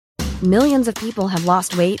Millions of people have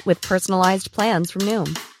lost weight with personalized plans from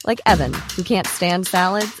Noom. Like Evan, who can't stand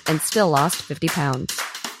salads and still lost 50 pounds.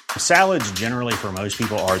 Salads generally for most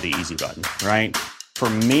people are the easy button, right? For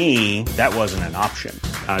me, that wasn't an option.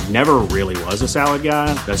 I never really was a salad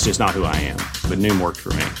guy. That's just not who I am. But Noom worked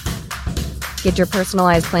for me. Get your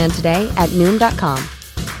personalized plan today at Noom.com.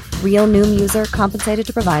 Real Noom user compensated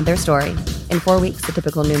to provide their story. In 4 weeks, the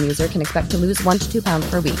typical Noom user can expect to lose 1 to 2 pounds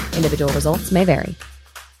per week. Individual results may vary.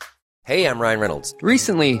 Hey, I'm Ryan Reynolds.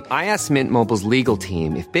 Recently, I asked Mint Mobile's legal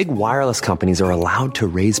team if big wireless companies are allowed to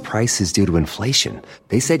raise prices due to inflation.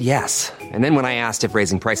 They said yes. And then when I asked if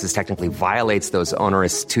raising prices technically violates those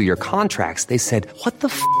onerous 2-year contracts, they said, "What the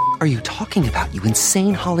f*** are you talking about, you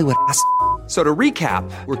insane Hollywood ass?" So to recap,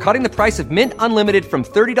 we're cutting the price of Mint Unlimited from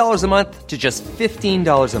 $30 a month to just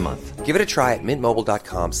 $15 a month. Give it a try at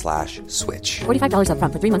mintmobile.com/switch. $45 up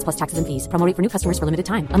front for 3 months plus taxes and fees. Promo rate for new customers for limited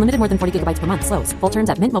time. Unlimited more than 40 gigabytes per month. Slows full terms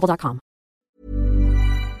at mintmobile.com.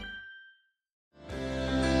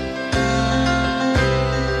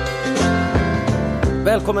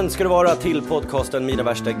 Välkommen ska du vara till podcasten Mina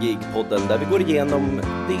värsta gig-podden, där vi går igenom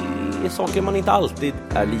de saker man inte alltid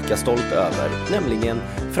är lika stolt över, nämligen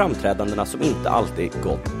framträdandena som inte alltid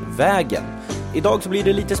gått vägen. Idag så blir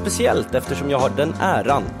det lite speciellt eftersom jag har den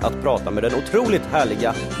äran att prata med den otroligt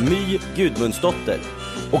härliga My Gudmundsdotter.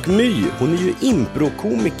 Och My, hon är ju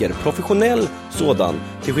improkomiker, professionell sådan,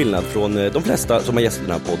 till skillnad från de flesta som har gästat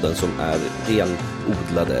den här podden som är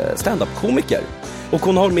renodlade stand-up-komiker. Och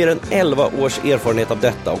hon har mer än 11 års erfarenhet av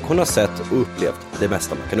detta och hon har sett och upplevt det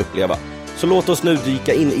mesta man kan uppleva. Så låt oss nu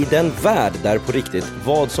dyka in i den värld där på riktigt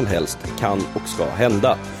vad som helst kan och ska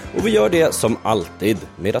hända. Och vi gör det som alltid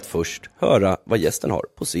med att först höra vad gästen har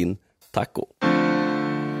på sin taco.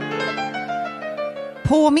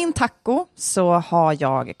 På min taco så har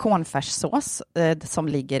jag cornfärssås som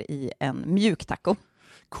ligger i en mjuk taco.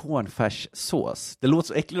 Cornfärssås. Det låter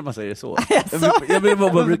så äckligt när man säger det så. Jag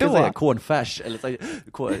brukar säga cornfärs eller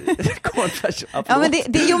cornfärs. Ja,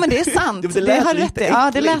 men det är sant. Det har rätt.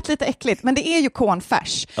 Ja, det lät lite äckligt, men det är ju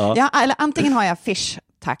cornfärs. Ja, eller antingen har jag fish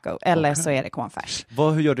taco eller så är det cornfärs.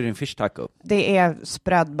 Hur gör du din fish taco? Det är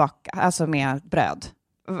sprödbak, alltså med bröd.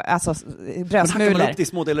 Alltså brödsmulor. Men hackar man upp det i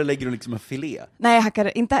små delar eller lägger du liksom en filé? Nej, jag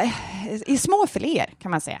hackar inte i små filéer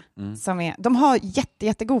kan man säga. De har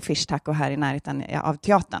jättegod fish taco här i närheten av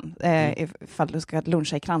teatern. Ifall du ska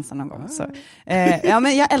luncha i Kransen någon gång. Så. Ja,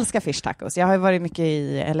 men jag älskar fish tacos. Jag har varit mycket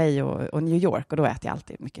i LA och New York och då äter jag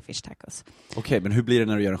alltid mycket fish tacos. Okej, men hur blir det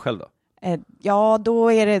när du gör den själv då? Ja, då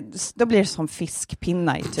blir det som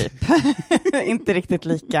fiskpinnar i typ. Inte riktigt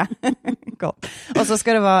lika gott. Och så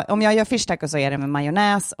ska det vara, om jag gör fish taco så är det med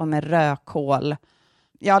majonnäs och med rödkål.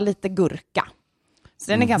 Ja, lite gurka.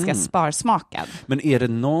 Så den är ganska sparsmakad. Men är det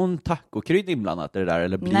någon tacokrydd inblandat i det där?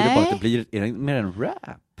 Eller blir det bara att är det mer en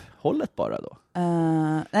wrap-hållet bara då?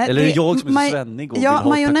 Eller är det jag som är så svennig? Ja,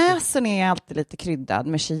 majonnäsen är alltid lite kryddad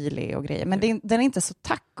med chili och grejer. Men den är inte så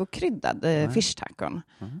tacokryddad, fish-tacon.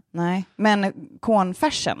 Nej, men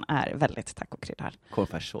cornfärsen är väldigt tacokryddad.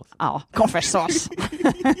 Cornfärssås? Ja, cornfärssås.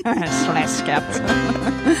 Släskat.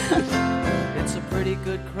 It's a pretty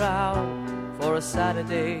good crowd for a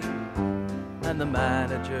Saturday, and the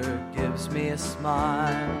manager gives me a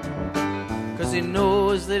smile, 'cause he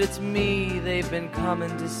knows that it's me they've been coming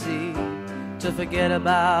to see, to forget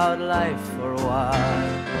about life for a while.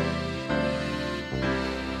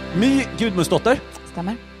 My Gudmundsdotter.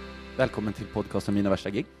 Stämmer. Välkommen till podcasten Mina värsta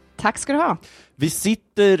gig. Tack ska du ha. Vi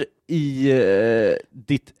sitter i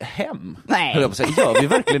ditt hem. Nej. Ja, vi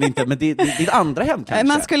verkligen inte, men det är ditt andra hem kanske.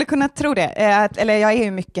 Man skulle kunna tro det. Eller jag är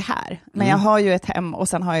ju mycket här. Men jag har ju ett hem och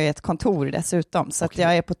sen har jag ett kontor dessutom. Så att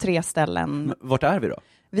jag är på 3 ställen. Men vart är vi då?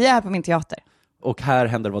 Vi är på min teater. Och här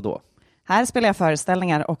händer vad då? Här spelar jag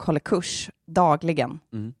föreställningar och håller kurs dagligen.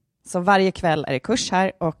 Så varje kväll är det kurs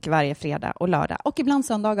här och varje fredag och lördag. Och ibland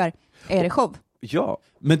söndagar är det show. Ja,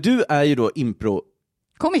 men du är ju då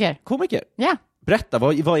Komiker? Ja. Berätta,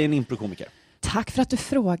 vad är en improkomiker? Tack för att du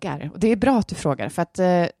frågar. Och det är bra att du frågar, för att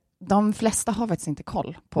de flesta har faktiskt inte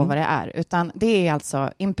koll på vad det är. Utan det är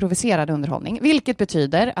alltså improviserad underhållning, vilket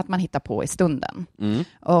betyder att man hittar på i stunden.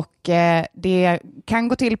 Och det kan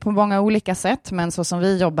gå till på många olika sätt, men så som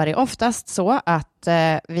vi jobbar är oftast så att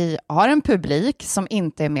vi har en publik som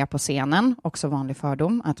inte är med på scenen. Också vanlig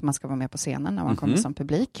fördom att man ska vara med på scenen när man kommer som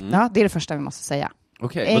publik. Ja, det är det första vi måste säga.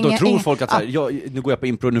 Okej, men då tror folk att nu går jag på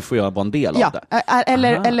impro, nu får jag vara en del av det.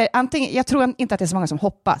 Eller antingen, jag tror inte att det är så många som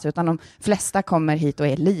hoppas, utan de flesta kommer hit och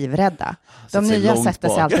är livrädda. De nya sätter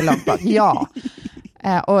sig alltid långt bak. Ja.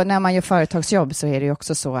 Och när man gör företagsjobb så är det ju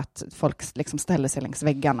också så att folk liksom ställer sig längs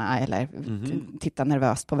väggarna eller tittar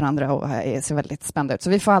nervöst på varandra och ser väldigt spända ut. Så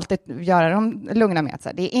vi får alltid göra dem lugna med att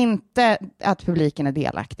det är inte att publiken är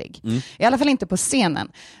delaktig. I alla fall inte på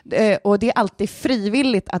scenen. Och det är alltid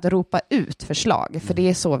frivilligt att ropa ut förslag, för det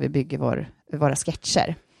är så vi bygger våra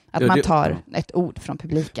sketcher. Att man tar ett ord från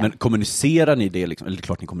publiken. Men kommunicerar ni det liksom, eller det är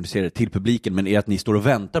klart ni kommunicerar det till publiken, men är det att ni står och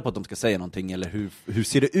väntar på att de ska säga någonting, eller hur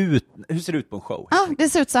ser det ut? Hur ser det ut på en show? Ja, det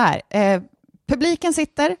ser ut så här. Publiken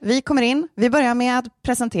sitter, vi kommer in, vi börjar med att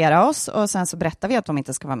presentera oss och sen så berättar vi att de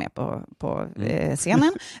inte ska vara med på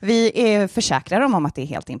scenen. Vi försäkrar dem om att det är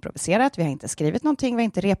helt improviserat, vi har inte skrivit någonting, vi har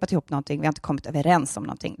inte repat ihop någonting, vi har inte kommit överens om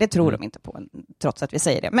någonting. Det tror de inte på, trots att vi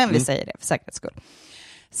säger det, men vi säger det för säkerhets skull.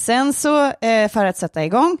 Sen så, för att sätta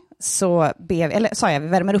igång, så vi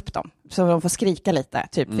värmer upp dem. Så de får skrika lite.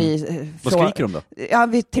 Typ, vad skriker de då? Ja,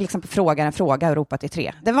 vi till exempel frågar en fråga och ropar till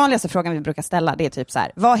 3. Den vanligaste frågan vi brukar ställa, det är typ så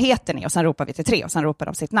här: vad heter ni? Och sen ropar vi till 3 och sen ropar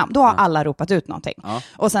de sitt namn. Då har alla ropat ut någonting. Ja.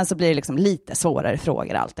 Och sen så blir det liksom lite svårare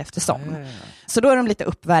frågor allt eftersom. Så då är de lite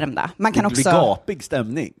uppvärmda. Man kan det blir gapig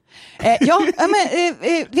stämning.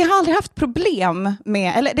 Vi har aldrig haft problem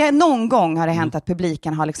med, eller någon gång har det hänt att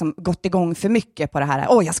publiken har liksom gått igång för mycket på det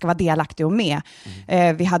här. Jag ska vara delaktig och med.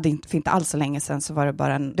 Vi hade för inte alls så länge sedan så var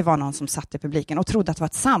det var någon som satt i publiken och trodde att det var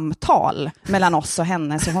ett samtal mellan oss och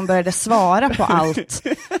henne, så hon började svara på allt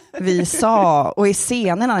vi sa, och i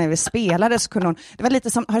scenerna när vi spelade så kunde hon, det var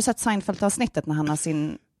lite som, har du sett Seinfeld-avsnittet när han har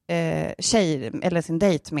sin tjej eller sin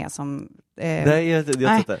dejt med som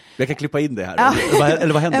jag kan klippa in det här.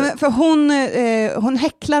 Eller vad händer? För hon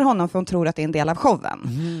häcklar honom för hon tror att det är en del av showen.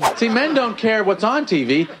 See, men don't care what's on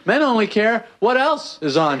TV. Men only care what else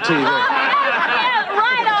is on TV.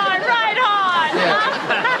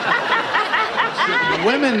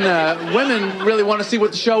 Women really want to see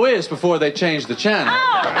what the show is before they change the channel.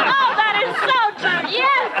 Oh, that is so true. Yes.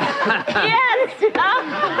 Yes.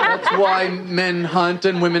 That's why men hunt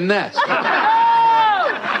and women nest.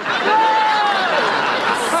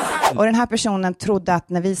 Och den här personen trodde att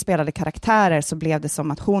när vi spelade karaktärer så blev det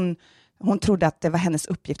som att hon trodde att det var hennes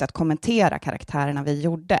uppgift att kommentera karaktärerna vi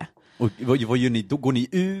gjorde. Och vad gör ni då? Går ni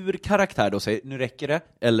ur karaktär då och säger nu räcker det?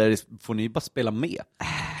 Eller får ni bara spela med?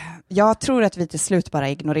 Jag tror att vi till slut bara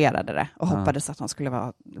ignorerade det och hoppades att hon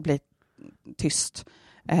skulle bli tyst.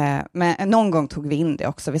 Men någon gång tog vi in det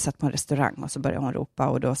också. Vi satt på en restaurang och så började hon ropa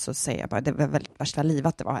och då så säger jag bara, det var väldigt värsta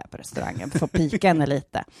livet det var här på restaurangen. Får pika henne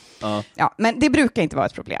lite. Ja, men det brukar inte vara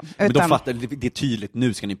ett problem. Men då fattar det är tydligt,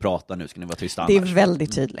 nu ska ni prata, nu ska ni vara tysta. Det är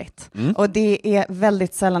väldigt tydligt. Och det är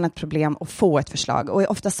väldigt sällan ett problem att få ett förslag.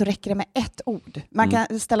 Och ofta så räcker det med ett ord. Man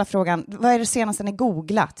kan ställa frågan, vad är det senaste ni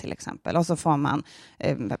googlat till exempel? Och så får man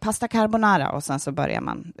pasta carbonara och sen så börjar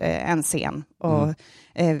man en scen. Och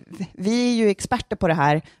vi är ju experter på det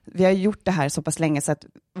här. Vi har gjort det här så pass länge så att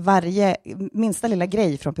varje minsta lilla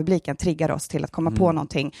grej från publiken triggar oss till att komma på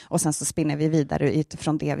någonting och sen så spinner vi vidare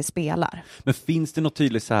utifrån det vi spelar. Men finns det något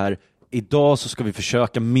tydligt så här, idag så ska vi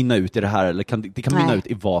försöka minna ut i det här, eller det kan minna ut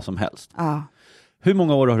i vad som helst? Ja. Hur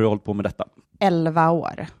många år har du hållit på med detta? 11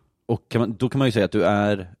 år. Och då kan man ju säga att du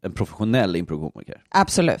är en professionell improkomiker.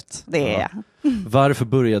 Absolut, det är jag. Varför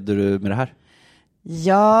började du med det här?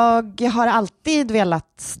 Jag har alltid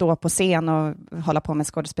velat stå på scen och hålla på med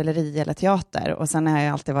skådespeleri eller teater, och sen har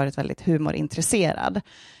jag alltid varit väldigt humorintresserad.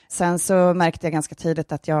 Sen så märkte jag ganska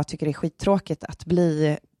tidigt att jag tycker det är skittråkigt att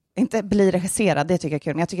inte bli regisserad, det tycker jag är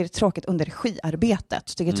kul, men jag tycker det är tråkigt under regiarbetet.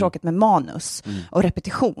 Jag tycker det är tråkigt med manus och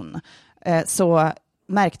repetition. Så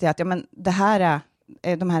märkte jag att det här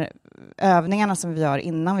är de här övningarna som vi gör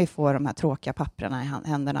innan vi får de här tråkiga papperna i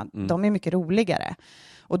händerna, de är mycket roligare.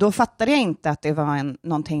 Och då fattade jag inte att det var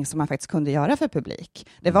någonting som man faktiskt kunde göra för publik.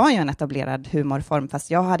 Det var ju en etablerad humorform,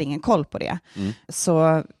 fast jag hade ingen koll på det.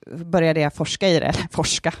 Så började jag forska i det.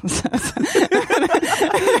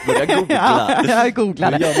 Började googla. Jag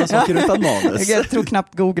googlade. Gör man saker utan manus? Jag tror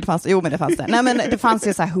knappt Google fanns. Jo, men det fanns det. Nej, men det fanns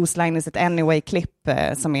ju så här Whose Line Is It Anyway-klipp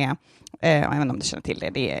som är, jag vet inte om du känner till det,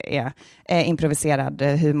 det är improviserad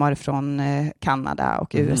humor från Kanada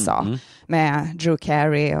och USA med Drew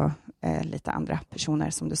Carey och lite andra personer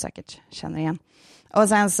som du säkert känner igen. Och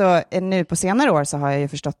sen så nu på senare år så har jag ju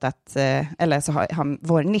förstått att, eller så har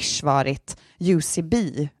vår nisch varit UCB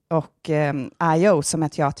och I.O. som är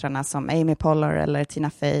teatrarna som Amy Poehler eller Tina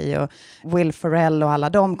Fey och Will Ferrell och alla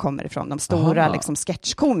de kommer ifrån. De stora liksom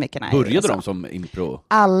sketchkomikerna. Började de som impro?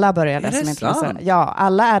 Alla började som impro. Ja,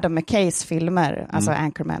 alla Adam McKays filmer, alltså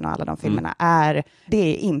Anchorman och alla de filmerna, det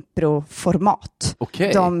är improformat.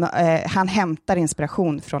 Okay. Han hämtar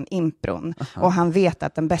inspiration från impron och han vet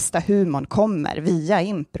att den bästa humorn kommer via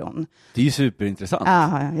impron. Det är ju superintressant.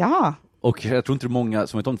 Ja. Och jag tror inte det är många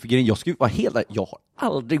som vet om, för jag ska ju vara jag har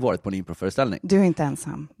aldrig varit på en improföreställning. Du är inte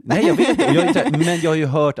ensam. Nej, jag vet. Men jag har ju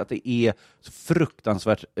hört att det är så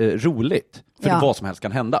fruktansvärt roligt. För vad som helst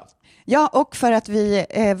kan hända. Ja, och för att vi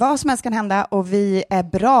vad som helst kan hända och vi är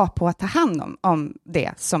bra på att ta hand om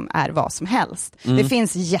det som är vad som helst. Det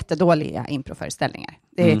finns jättedåliga improföreställningar.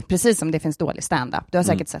 Det är precis som det finns dålig stand-up. Du har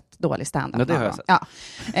säkert sett dålig stand-up. Ja, det har jag sett. Ja.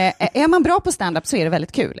 Är man bra på stand-up så är det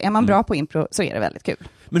väldigt kul. Är man bra på impro så är det väldigt kul.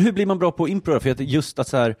 Men hur blir man bra på impro? För att just att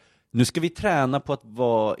så här, nu ska vi träna på att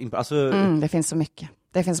vara impro. Alltså... det finns så mycket.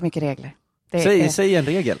 Det finns så mycket regler. Säg en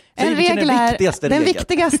regel. En regel är den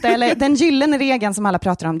viktigaste, eller den gyllene regeln som alla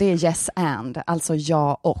pratar om, det är yes and, alltså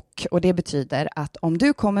ja och det betyder att om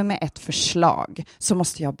du kommer med ett förslag så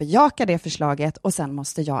måste jag bejaka det förslaget och sen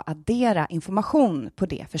måste jag addera information på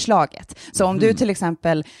det förslaget. Så om du till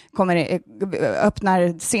exempel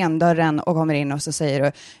öppnar scendörren och kommer in och så säger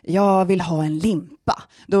du, jag vill ha en limpa,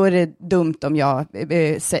 då är det dumt om jag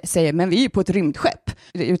säger, men vi är på ett rymdskepp,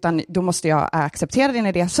 utan då måste jag acceptera din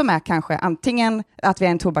idé som är kanske antingen att vi är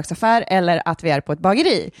en tobaksaffär eller att vi är på ett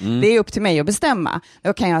bageri. Det är upp till mig att bestämma.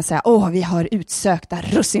 Då kan jag säga, vi har utsökta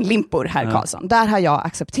russinlimpor här, Karlsson. Där har jag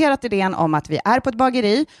accepterat idén om att vi är på ett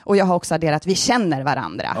bageri och jag har också adderat att vi känner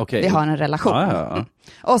varandra. Okay. Vi har en relation.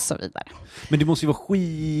 Och så vidare. Men det måste ju vara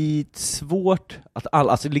skitsvårt att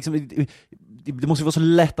alltså liksom, det måste ju vara så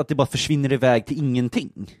lätt att det bara försvinner iväg till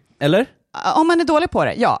ingenting. Eller? Om man är dålig på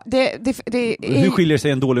det, ja. Hur skiljer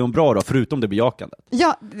sig en dålig och en bra då, förutom det bejakandet?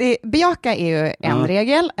 Ja, bejaka är ju en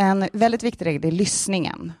regel. En väldigt viktig regel är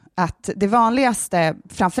lyssningen. Att det vanligaste,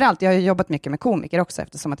 framförallt, jag har jobbat mycket med komiker också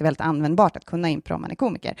eftersom att det är väldigt användbart att kunna impro om man är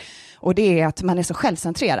komiker. Och det är att man är så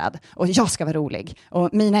självcentrerad och jag ska vara rolig och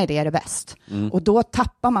mina idéer är bäst. Och då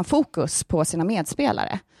tappar man fokus på sina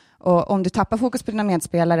medspelare. Och om du tappar fokus på dina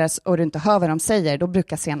medspelare och du inte hör vad de säger, då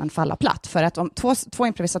brukar scenen falla platt. För att om två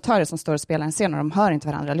improvisatörer som står och spelar en scen och de hör inte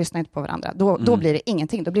varandra, lyssnar inte på varandra, då blir det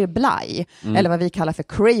ingenting. Då blir det blaj. Eller vad vi kallar för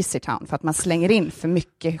crazy town, för att man slänger in för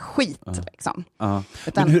mycket skit. Liksom.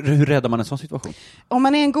 Men hur räddar man en sån situation? Om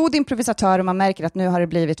man är en god improvisatör och man märker att nu har det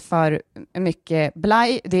blivit för mycket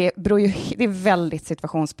blaj, det är väldigt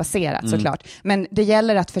situationsbaserat såklart. Men det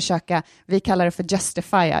gäller att försöka, vi kallar det för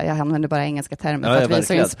justify, jag använder bara engelska termer för att vi är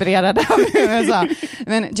så inspirerade av USA.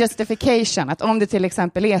 Men justification, att om det till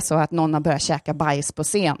exempel är så att någon har börjat käka bajs på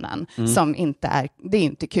scenen som det är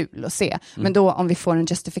inte kul att se. Men då om vi får en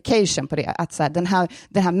justification på det, att så här,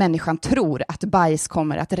 den här människan tror att bajs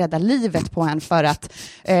kommer att rädda livet på en för att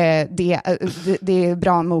det är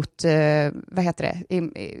bra mot vad heter det?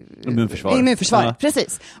 Immunförsvar.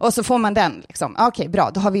 Precis. Och så får man den liksom. Okej,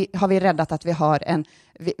 bra. Då har vi räddat att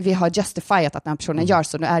vi har justifierat att den här personen gör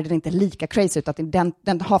så. Nu är det inte lika crazy ut att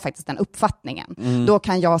den har faktiskt den uppfattningen. Då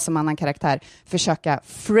kan jag som annan karaktär försöka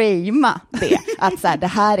framea det. Att så här, det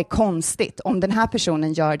här är konstigt. Om den här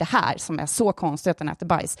personen gör det här som är så konstigt att den äter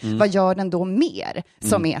bajs, vad gör den då mer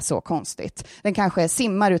som är så konstigt? Den kanske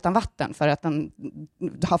simmar utan vatten för att den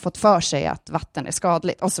har fått för sig att vatten är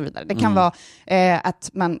skadligt och så vidare. Det kan vara att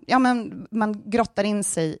man grottar in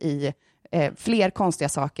sig i fler konstiga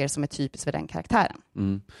saker som är typiskt för den karaktären.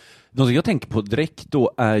 Något jag tänker på direkt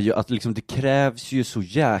då är ju att liksom det krävs ju så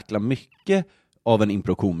jäkla mycket av en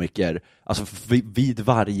improkomiker, alltså vid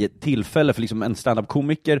varje tillfälle, för liksom en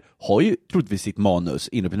stand-up-komiker har ju troligtvis sitt manus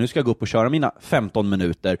inne på, nu ska jag gå upp och köra mina 15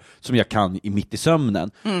 minuter som jag kan mitt i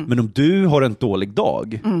sömnen. Men om du har en dålig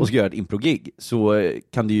dag och ska göra ett improgig, så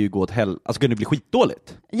kan det ju gå åt alltså kan det bli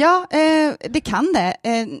skitdåligt. Ja, det kan det.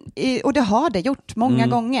 Och det har det gjort många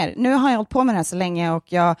gånger. Nu har jag hållit på med det här så länge och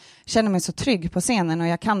jag känner mig så trygg på scenen och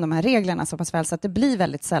jag kan de här reglerna så pass väl så att det blir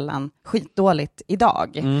väldigt sällan skitdåligt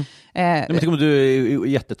idag. Men tänk om du är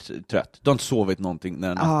jättetrött. Du har inte sovit någonting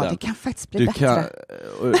den natten. Ja, det kan faktiskt bli bättre.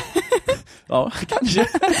 Ja, kanske.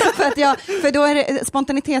 för då är det,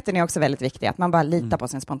 spontaniteten är också väldigt viktig. Att man bara litar på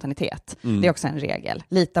sin spontanitet. Det är också en regel.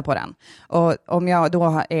 Lita på den. Och om jag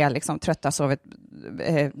då är liksom trött och sovit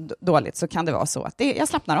dåligt, så kan det vara så att jag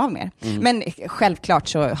slappnar av mer. Men självklart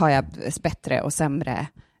så har jag bättre och sämre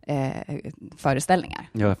föreställningar.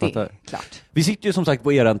 Jag fattar. Det är klart. Vi sitter ju som sagt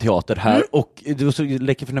på eran teater här och det var så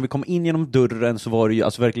läckert, för när vi kom in genom dörren så var det ju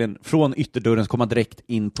alltså verkligen från ytterdörren så kom man direkt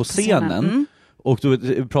in på scenen. Och då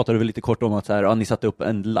pratade vi lite kort om att så här, ni satte upp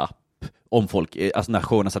en lapp om folk, alltså när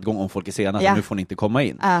showen satt igång, om folk är sena, så nu får ni inte komma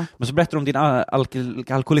in. Men så berättar de om din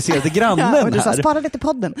alkoholiserade grannen och du här. sa, spara lite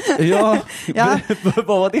podden. Vad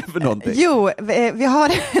var det för någonting? Jo, vi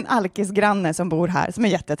har en alkisgranne som bor här, som är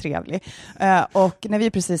jättetrevlig. Och när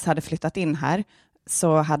vi precis hade flyttat in här,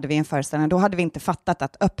 så hade vi en föreställning. Då hade vi inte fattat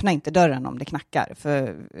att öppna inte dörren om det knackar.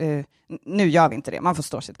 För nu gör vi inte det. Man får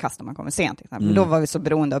stå sitt kast om man kommer sent. Men då var vi så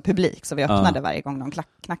beroende av publik så vi öppnade varje gång de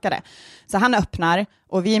knackade. Så han öppnar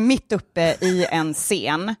och vi är mitt uppe i en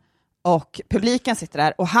scen. Och publiken sitter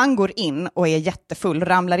där och han går in och är jättefull,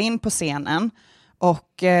 ramlar in på scenen.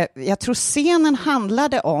 Och jag tror scenen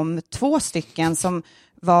handlade om 2 stycken som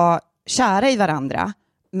var kära i varandra.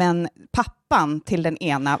 Men pappan till den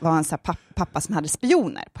ena var en så här pappa som hade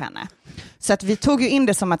spioner på henne. Så att vi tog ju in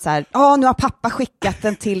det som att så här, nu har pappa skickat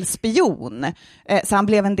den till spion. Så han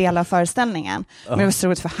blev en del av föreställningen. Men det var så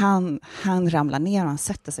roligt för han ramlar ner och han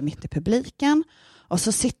sätter sig mitt i publiken. Och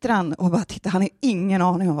så sitter han och bara tittar, han har ingen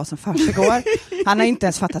aning om vad som försiggår. Han har inte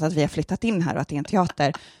ens fattat att vi har flyttat in här och att det är en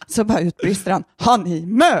teater. Så bara utbrister han, har ni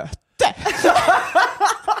möte?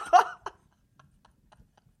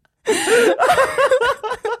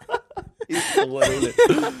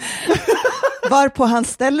 Varpå han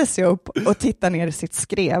ställer sig upp och tittar ner i sitt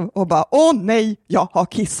skrev och bara, åh nej, jag har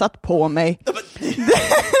kissat på mig.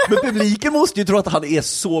 Men publiken måste ju tro att han är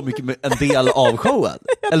så mycket en del av showen.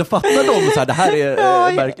 Eller fattar de så här, det här är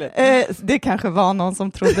verkligen... Det kanske var någon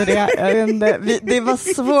som trodde det. Det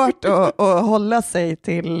var svårt att hålla sig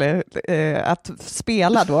till att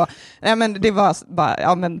spela då. Men det var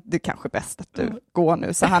bara, men det är kanske bäst att du går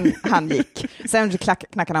nu. Så han gick. Sen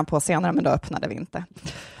knackade han på senare, men då öppnade vi inte.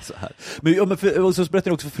 Så här. Men, och så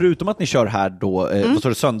berättar ni också, förutom att ni kör här då, vad sa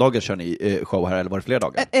du, söndagar kör ni show här, eller var det fler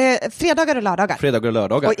dagar? Fredagar och lördagar. Fredagar och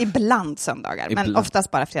lördagar. Och ibland söndagar, men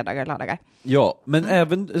oftast bara fredagar och lördagar. Ja, men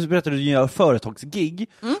även så berättade du gör företagsgig.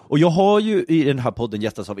 Och jag har ju i den här podden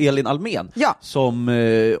gästats av Elin Almén, som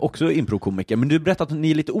också är improkomiker. Men du berättade att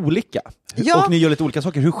ni är lite olika. Och ni gör lite olika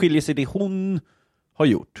saker. Hur skiljer sig det hon har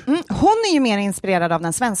gjort? Hon är ju mer inspirerad av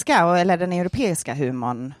den svenska eller den europeiska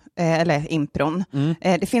humorn. Eller impron.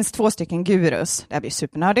 Det finns 2 stycken gurus. Det här blir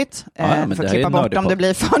supernördigt. Får klippa bort om det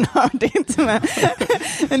blir för nördigt.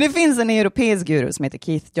 Men det finns en europeisk guru som heter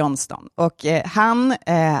Keith Johnston. Och han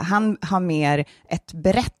har mer ett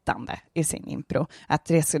berättande i sin impro. Att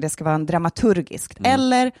det ska vara en dramaturgiskt.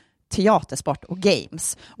 Eller teatersport och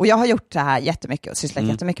games. Och jag har gjort det här jättemycket och sysslat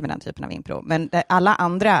jättemycket med den typen av impro. Men alla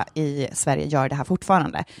andra i Sverige gör det här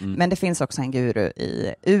fortfarande. Men det finns också en guru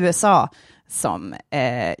i USA som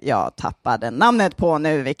jag tappade namnet på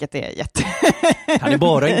nu, vilket är Han är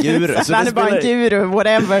bara en guru. Han är bara en guru,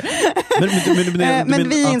 whatever. Men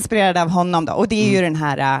vi är inspirerade av honom då. Och det är ju den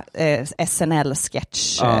här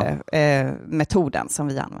SNL-sketch-metoden som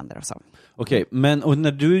vi använder oss av. Okej, men och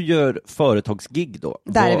när du gör företagsgig då?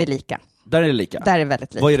 Där är vi lika. Där är det lika? Där är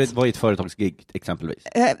väldigt likt. Vad är ett företagsgig exempelvis?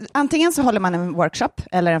 Antingen så håller man en workshop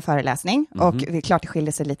eller en föreläsning. Och det är klart det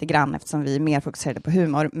skiljer sig lite grann eftersom vi är mer fokuserade på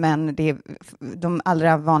humor. Men det är de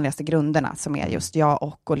allra vanligaste grunderna som är just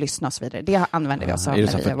jag och lyssna och så vidare. Det använder vi oss av. Är det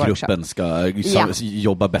så för att gruppen ska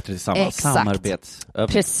jobba bättre tillsammans? Exakt.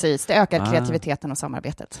 Precis, det ökar kreativiteten och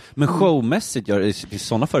samarbetet. Men showmässigt gör det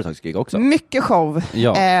sådana företagsgig också? Mycket show.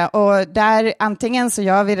 Ja. Och där antingen så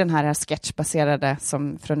gör vi den här sketchbaserade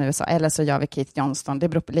som från USA eller så gör vi Keith Johnston. Det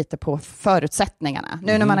beror lite på förutsättninna.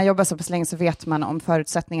 Nu när man har jobbat så pass länge så vet man om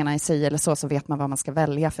förutsättningarna i sig eller så vet man vad man ska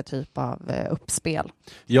välja för typ av uppspel.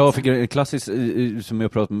 Jag fick en klassisk som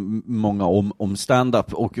jag pratat med många om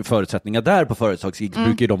stand-up och förutsättningar där på företagsgig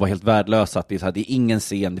brukar de vara helt värdelösa. Att det är så här, det är ingen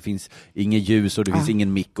scen, det finns ingen ljus och det finns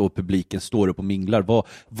ingen mick och publiken står upp och minglar.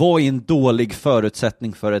 Vad är en dålig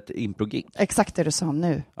förutsättning för ett improgig? Exakt det du sa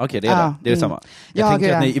nu. Okej, det är det är samma. Jag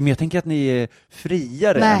tänker att ni är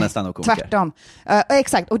friare än en stand-up-komiker. Tvärtom.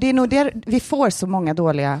 Exakt, och det är nog där vi får så många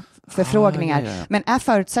dåliga förfrågningar. Men är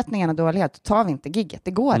förutsättningarna dåliga, då tar vi inte gigget.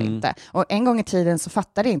 Det går inte. Och en gång i tiden så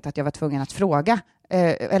fattade jag inte att jag var tvungen att fråga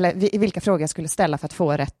eller vilka frågor jag skulle ställa för att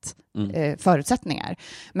få rätt förutsättningar.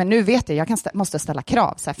 Men nu vet jag måste ställa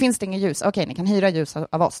krav. Så här, finns det inget ljus? Okej, ni kan hyra ljus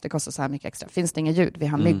av oss. Det kostar så här mycket extra. Finns det inget ljud? Vi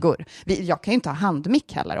har myggor. Jag kan ju inte ha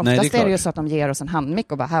handmick heller. Oftast är det ju så att de ger oss en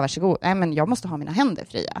handmick och bara, här, varsågod. Nej, men jag måste ha mina händer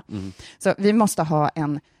fria. Så vi måste ha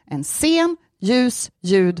en scen, ljus,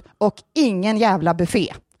 ljud och ingen jävla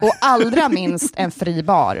buffé. Och allra minst en fri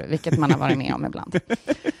bar, vilket man har varit med om ibland.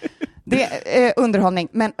 Det är underhållning.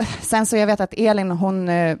 Men sen så jag vet att Elin, hon,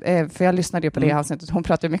 för jag lyssnade ju på det avsnittet, hon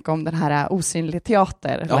pratade mycket om den här osynlig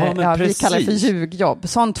teater. Vi kallar det för ljugjobb.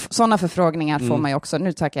 Sådana förfrågningar får man ju också.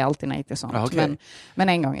 Nu tackar jag alltid nej till sånt. Men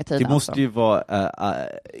en gång i tiden. Det måste ju vara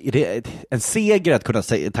en seger att kunna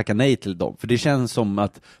tacka nej till dem. För det känns som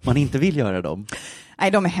att man inte vill göra dem.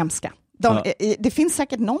 Nej, de är hemska. Det finns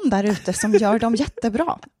säkert någon där ute som gör dem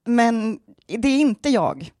jättebra. Men det är inte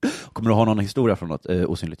jag. Kommer du ha någon historia från något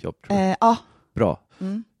osynligt jobb? Ja. Bra.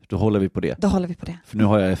 Då håller vi på det. För nu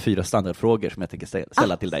har jag 4 standardfrågor som jag tänker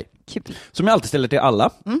ställa till dig. Kul. Som jag alltid ställer till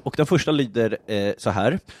alla. Och den första lyder så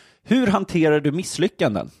här. Hur hanterar du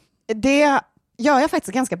misslyckanden? Det gör jag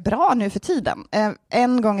faktiskt ganska bra nu för tiden.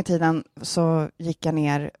 En gång i tiden så gick jag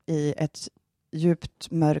ner i ett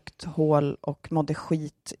djupt mörkt hål och mådde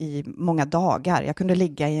skit i många dagar. Jag kunde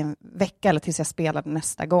ligga i en vecka eller tills jag spelade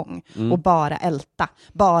nästa gång och bara älta.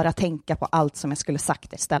 Bara tänka på allt som jag skulle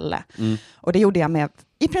sagt istället. Och det gjorde jag med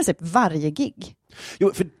i princip varje gig.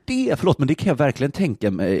 Jo, för det, men det kan jag verkligen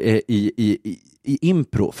tänka mig i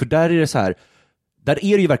impro. För där är det så här, där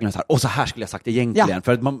är det ju verkligen så här, och så här skulle jag sagt egentligen.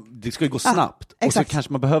 För att det ska ju gå snabbt. Och så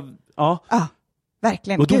kanske man behöver,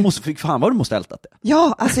 verkligen. Och då måste, fan vad du måste ältat det.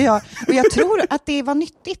 Ja, alltså jag tror att det var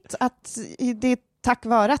nyttigt att det tack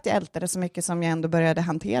vare att jag ältade så mycket som jag ändå började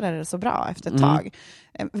hantera det så bra efter ett tag.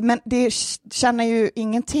 Men det känner ju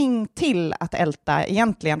ingenting till att älta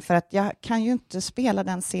egentligen, för att jag kan ju inte spela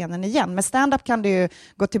den scenen igen. Med stand-up kan du ju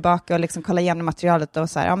gå tillbaka och liksom kolla igenom materialet och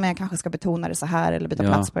så här, men jag kanske ska betona det så här eller byta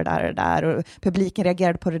plats på det där och det där, och publiken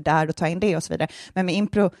reagerade på det där och ta in det och så vidare. Men med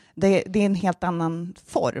impro, det är en helt annan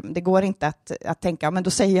form. Det går inte att tänka, men då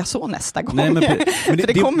säger jag så nästa gång. Nej, men för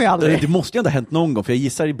det kommer ju aldrig. Det måste ju ändå ha hänt någon gång, för jag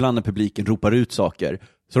gissar ibland när publiken ropar ut saker,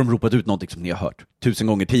 så har de ropat ut någonting som ni har hört 1000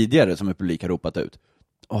 gånger tidigare som en publik har ropat ut.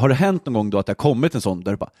 Har det hänt någon gång då att det har kommit en sån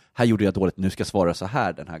där du bara, här gjorde jag dåligt, nu ska jag svara så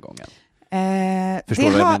här den här gången? Förstår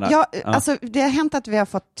du vad jag menar? Alltså, det har hänt att vi har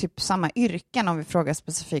fått typ samma yrken, om vi frågar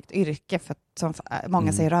specifikt yrke, för att, som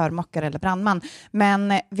många säger rörmokare eller brandman.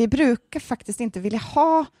 Men vi brukar faktiskt inte vilja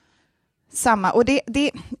ha samma, och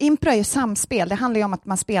impro är ju samspel. Det handlar ju om att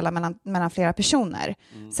man spelar mellan flera personer.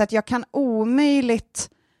 Så att jag kan omöjligt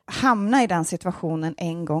hamna i den situationen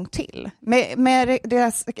en gång till. Med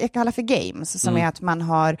det jag kallar för games, som är att man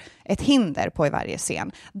har ett hinder på i varje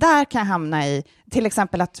scen. Där kan jag hamna i, till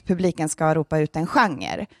exempel att publiken ska ropa ut en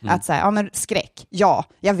genre. Att säga, men skräck. Ja,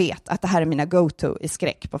 jag vet att det här är mina go-to i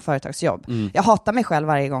skräck på företagsjobb. Jag hatar mig själv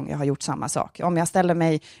varje gång jag har gjort samma sak. Om jag ställer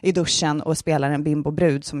mig i duschen och spelar en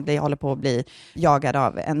bimbo-brud som håller på att bli jagad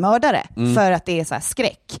av en mördare. För att det är så här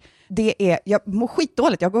skräck. Jag mår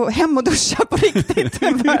skitdåligt. Jag går hem och duschar på riktigt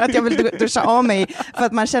för att jag vill duscha av mig, för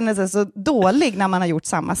att man känner sig så dålig när man har gjort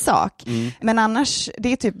samma sak. Men annars,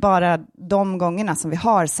 det är typ bara de gångerna som vi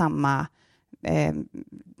har samma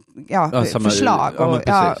förslag. Och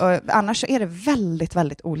annars så är det väldigt,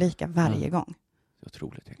 väldigt olika varje gång.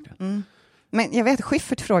 Otroligt egentligen. Men jag vet,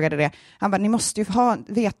 Schyffert frågade det. Han bara, ni måste ju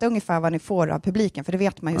veta ungefär vad ni får av publiken, för det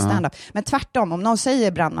vet man ju stand-up. Men tvärtom, om någon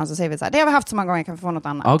säger brandman så säger vi så här, det har vi haft så många gånger, kan vi få något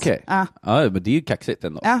annat. Okej. Ja, men det är ju kaxigt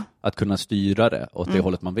ändå. Att kunna styra det åt det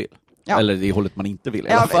hållet man vill. Eller det hållet man inte vill i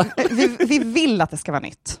alla fall. Vi vill att det ska vara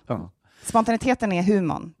nytt. Spontaniteten är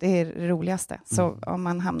humorn. Det är det roligaste. Så om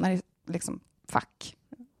man hamnar i liksom fack.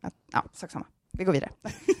 Sak samma. Vi går vidare.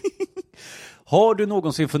 Har du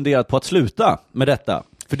någonsin funderat på att sluta med detta?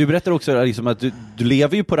 För du berättar också liksom att du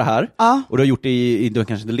lever ju på det här. Och du har gjort det du har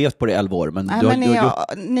kanske inte levt på det i 11 år. Men nej, men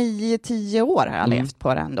 9-10 år har jag levt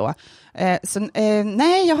på det ändå.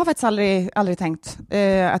 Nej, jag har faktiskt aldrig tänkt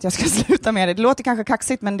att jag ska sluta med det. Det låter kanske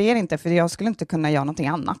kaxigt, men det är det inte. För jag skulle inte kunna göra någonting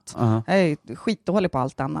annat. Jag är skitdålig på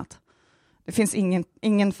allt annat. Det finns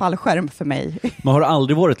ingen fallskärm för mig. Man har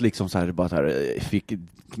aldrig varit liksom så här, bara så här,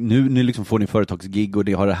 nu liksom får ni företagsgig och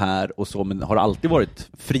det har det här och så, men har det alltid varit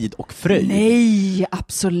frid och fröjd? Nej,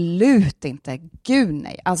 absolut inte. Gud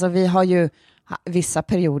nej. Alltså vi har ju, vissa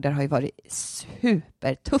perioder har ju varit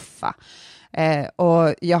supertuffa.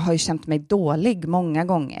 Och jag har ju känt mig dålig många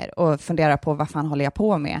gånger och funderat på vad fan håller jag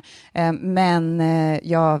på med. Men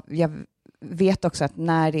jag vet också att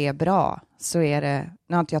när det är bra så är det,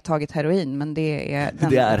 nu har inte jag tagit heroin, men det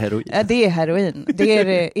är heroin. Det är heroin.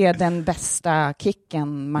 Det är den bästa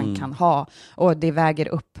kicken man kan ha, och det väger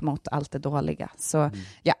upp mot allt det dåliga. Så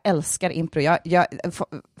jag älskar impro.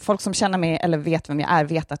 Folk som känner mig eller vet vem jag är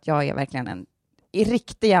vet att jag är verkligen en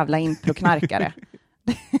riktig jävla improknarkare.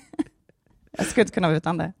 Jag skulle inte kunna vara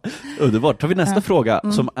utan det. Underbart. Tar vi nästa fråga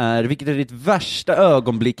som är, vilket är ditt värsta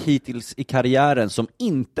ögonblick hittills i karriären som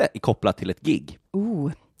inte är kopplat till ett gig?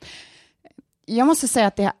 Jag måste säga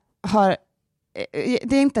att det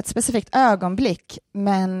är inte ett specifikt ögonblick,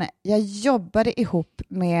 men jag jobbade ihop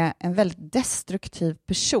med en väldigt destruktiv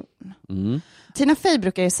person. Tina Fey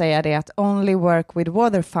brukar ju säga det, att only work with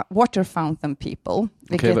water fountain people,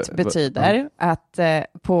 vilket betyder att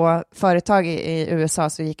på företag i USA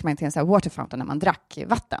så gick man till en sån här water fountain när man drack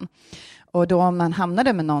vatten. Och då om man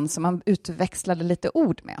hamnade med någon som man utväxlade lite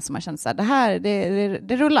ord med, så man kände så här, det här,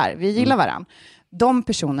 det rullar, vi gillar varann. De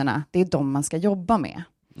personerna, det är de man ska jobba med.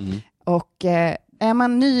 Och är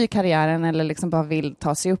man ny i karriären eller liksom bara vill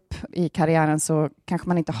ta sig upp i karriären så kanske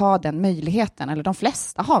man inte har den möjligheten, eller de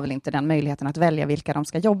flesta har väl inte den möjligheten att välja vilka de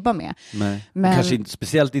ska jobba med. Nej. Men kanske inte,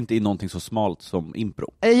 speciellt inte i någonting så smalt som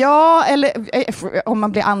impro. Ja, eller om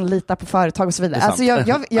man blir anlitad på företag och så vidare. Alltså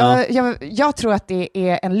jag tror att det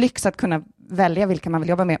är en lyx att kunna välja vilka man vill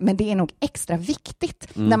jobba med, men det är nog extra viktigt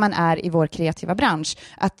när man är i vår kreativa bransch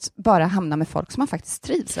att bara hamna med folk som man faktiskt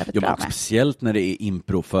trivs väldigt bra med. Speciellt när det är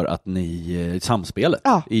impro, för att ni samspelet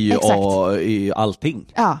är ju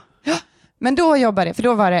allting. Ja. Men då jobbade jag, för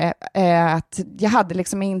då var det att jag hade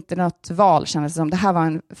liksom inte något val, kändes det som. Det här var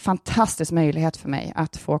en fantastisk möjlighet för mig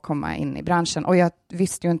att få komma in i branschen. Och jag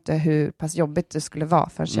visste ju inte hur pass jobbigt det skulle vara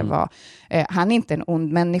förrän jag var... han är inte en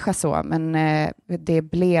ond människa så, men det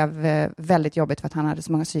blev väldigt jobbigt för att han hade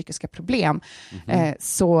så många psykiska problem.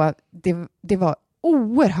 Så det var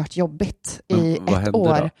oerhört jobbigt i ett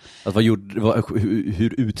år. Alltså,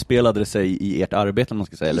 hur utspelade det sig i ert arbete, man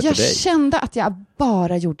ska säga, eller jag för dig? Kände att jag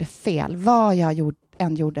bara gjorde fel. Vad jag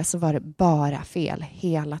än gjorde så var det bara fel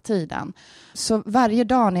hela tiden. Så varje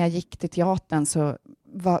dag när jag gick till teatern så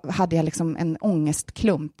hade jag liksom en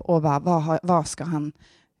ångestklump och bara, vad ska han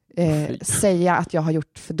säga att jag har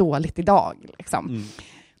gjort för dåligt idag liksom.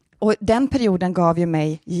 Och den perioden gav ju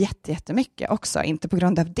mig jättemycket också, inte på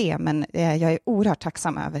grund av det, men jag är oerhört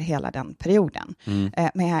tacksam över hela den perioden.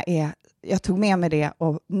 Men jag tog med mig det,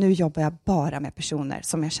 och nu jobbar jag bara med personer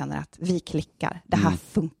som jag känner att vi klickar, det här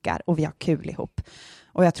funkar och vi har kul ihop.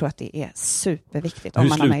 Och jag tror att det är superviktigt om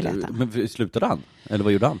man har möjligheten. Men slutade han? Eller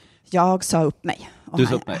vad gjorde han? Jag sa upp mig. Och du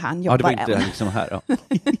sa upp mig? Han jobbar det var inte liksom här. Ja.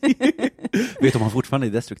 Vet du om han fortfarande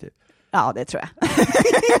är destruktiv? Ja, det tror jag.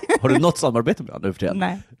 Har du något samarbete med honom?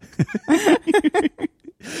 Nej.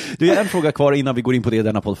 Du har en fråga kvar innan vi går in på det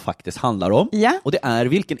denna podd faktiskt handlar om. Ja. Och det är,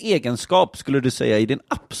 vilken egenskap skulle du säga är din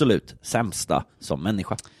absolut sämsta som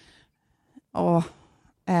människa?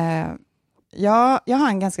 Jag har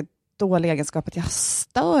en ganska dålig egenskap att jag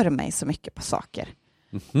stör mig så mycket på saker.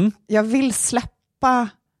 Jag vill släppa,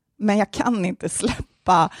 men jag kan inte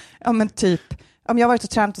släppa. Ja, men typ... Om jag har varit och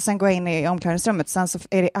tränat och sen går jag in i omklädningsrummet, sen så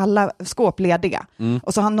är det alla skåp lediga.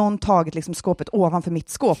 Och så har någon tagit liksom skåpet ovanför mitt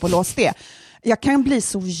skåp och låst det. Jag kan bli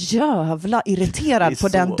så jävla irriterad på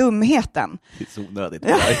den dumheten. Det är så onödigt.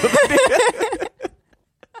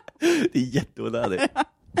 Det är jätteonödigt.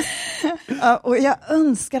 Och jag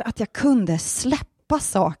önskar att jag kunde släppa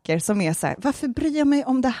saker som är så här, varför bryr jag mig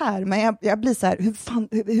om det här? Men jag blir så här,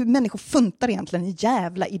 hur människor funtar egentligen, en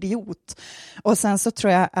jävla idiot. Och sen så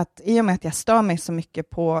tror jag att i och med att jag stör mig så mycket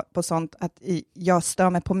på sånt, att jag stör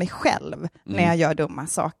mig på mig själv när jag gör dumma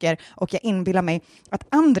saker, och jag inbillar mig att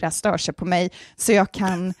andra stör sig på mig, så jag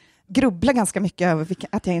kan grubbla ganska mycket över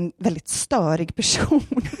att jag är en väldigt störig person.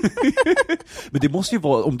 Men det måste ju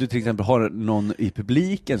vara om du till exempel har någon i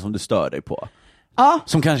publiken som du stör dig på. Ja.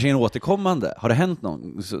 Som kanske är en återkommande. Har det hänt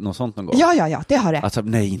något sånt någon gång? Ja, det har det. Alltså,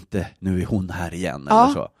 nej, inte nu är hon här igen. Ja.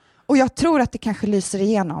 Eller så. Och jag tror att det kanske lyser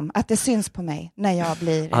igenom, att det syns på mig när jag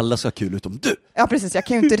blir... Alla ska ha kul utom du. Ja, precis. Jag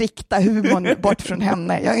kan ju inte rikta humorn bort från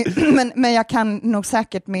henne. Men jag kan nog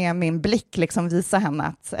säkert med min blick liksom visa henne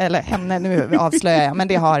att... Eller henne, nu avslöjar jag, men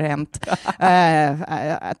det har hänt.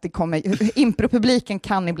 Att det kommer... Impropubliken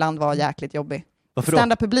kan ibland vara jäkligt jobbig.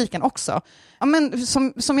 Stand-up-publiken också. Ja, men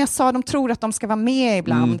som jag sa, de tror att de ska vara med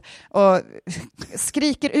ibland och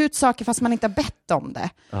skriker ut saker fast man inte har bett om det.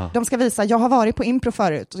 De ska visa, jag har varit på impro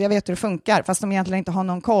förut och jag vet hur det funkar, fast de egentligen inte har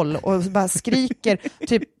någon koll och bara skriker.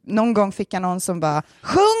 Typ någon gång fick jag någon som bara,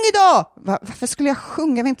 sjung idag! Varför skulle jag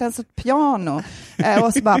sjunga? Jag vet inte ens ett piano.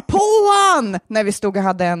 Och så bara, påan! När vi stod och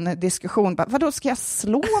hade en diskussion. Bara, vadå, ska jag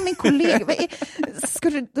slå min kollega? Ska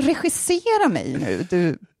du regissera mig nu,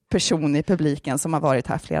 du person i publiken som har varit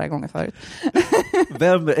här flera gånger förut?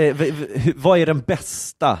 Vad är den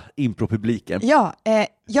bästa impropubliken? Ja,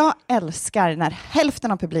 jag älskar när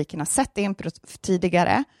hälften av publiken har sett impro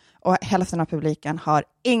tidigare och hälften av publiken har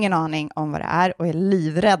ingen aning om vad det är och är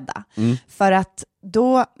livrädda. För att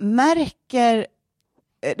då märker...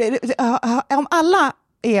 Om alla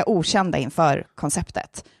är okända inför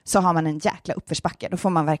konceptet så har man en jäkla uppförsbacke. Då får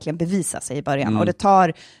man verkligen bevisa sig i början. Och det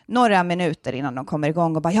tar några minuter innan de kommer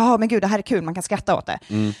igång och bara, ja men gud, det här är kul, man kan skratta åt det.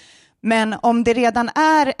 Men om det redan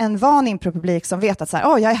är en van impropublik som vet att så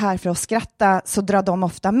här, jag är här för att skratta, så drar de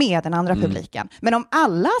ofta med den andra publiken. Men om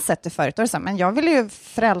alla har sett det förut, då är det så här, men jag vill ju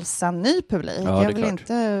frälsa ny publik. Ja, jag vill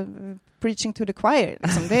inte preaching to the choir.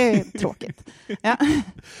 Liksom. Det är tråkigt. Ja.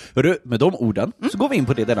 Hörru, med de orden så går vi in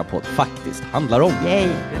på det denna podd faktiskt handlar om. Yay.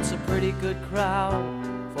 It's a pretty good crowd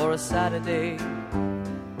for a Saturday,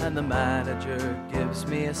 and the manager gives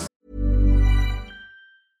me a...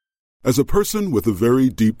 As a person with a very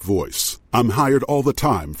deep voice, I'm hired all the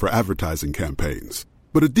time for advertising campaigns.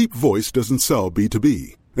 But a deep voice doesn't sell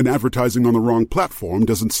B2B, and advertising on the wrong platform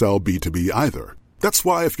doesn't sell B2B either. That's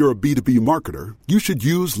why if you're a B2B marketer, you should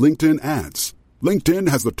use LinkedIn ads. LinkedIn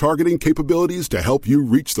has the targeting capabilities to help you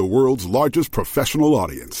reach the world's largest professional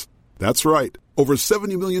audience. That's right. Over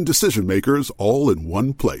 70 million decision makers all in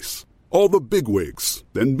one place. All the big wigs,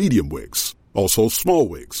 then medium wigs. Also small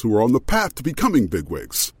wigs who are on the path to becoming big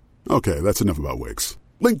wigs. Okay, that's enough about wigs.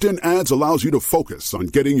 LinkedIn ads allows you to focus on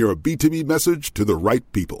getting your B2B message to the right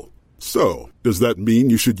people. So, does that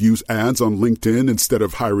mean you should use ads on LinkedIn instead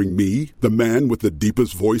of hiring me, the man with the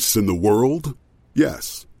deepest voice in the world?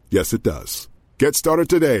 Yes. Yes, it does. Get started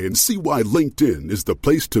today and see why LinkedIn is the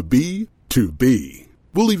place to be to be.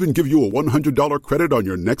 We'll even give you a $100 credit on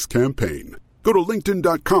your next campaign. Go to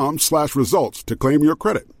linkedin.com/results to claim your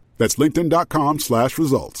credit. That's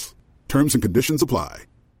linkedin.com/results. Terms and conditions apply.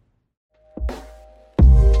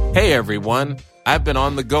 Hey everyone, I've been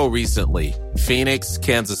on the go recently. Phoenix,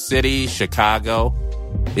 Kansas City, Chicago.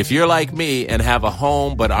 If you're like me and have a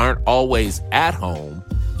home but aren't always at home,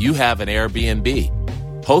 you have an Airbnb.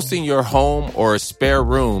 Hosting your home or a spare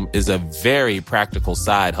room is a very practical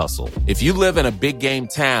side hustle. If you live in a big game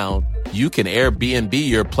town, you can Airbnb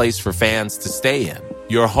your place for fans to stay in.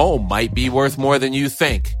 Your home might be worth more than you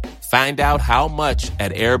think. Find out how much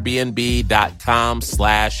at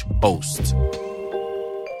airbnb.com/host.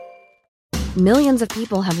 Millions of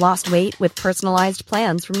people have lost weight with personalized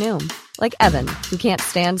plans from Noom. Like Evan, who can't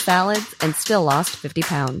stand salads and still lost 50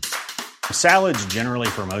 pounds. Salads generally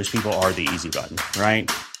for most people are the easy button,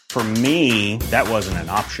 right? For me, that wasn't an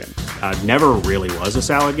option. I never really was a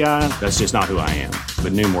salad guy. That's just not who I am.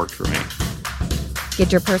 But Noom worked for me.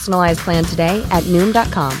 Get your personalized plan today at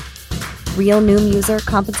Noom.com. Real Noom user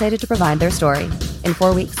compensated to provide their story. In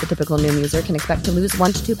 4 weeks, the typical Noom user can expect to lose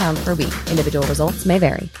 1 to 2 pounds per week. Individual results may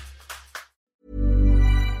vary.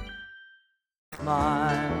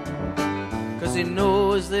 Mine, 'cause he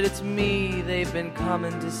knows that it's me they've been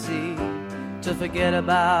coming to see, to forget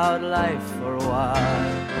about life for a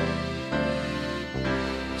while.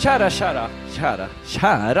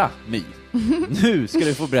 Kära My. Nu ska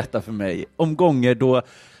du få berätta för mig om gånger då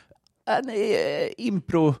en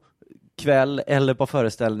improkväll eller på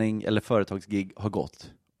föreställning eller företagsgig har gått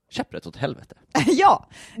käpprätt åt helvete. Ja,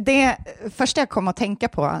 det första jag kom att tänka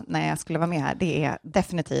på när jag skulle vara med här, det är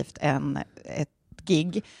definitivt ett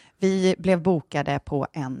gig. Vi blev bokade på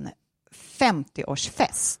en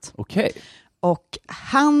 50-årsfest. Okej. Och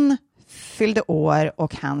han fyllde år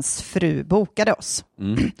och hans fru bokade oss.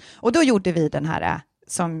 Och då gjorde vi den här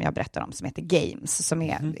som jag berättar om som heter Games, som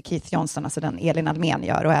är Keith Johnson, alltså den Elin Almen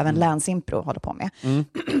gör och även Lance Impro håller på med.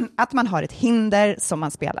 Att man har ett hinder som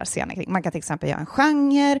man spelar scener kring. Man kan till exempel göra en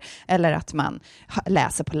genre eller att man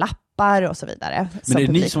läser på lappar och så vidare. Men är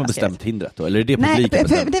det ni som har bestämt hindret då? Eller är det publiken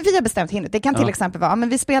bestämt? Det vi har bestämt hindret. Det kan till exempel vara, men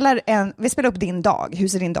vi spelar upp din dag. Hur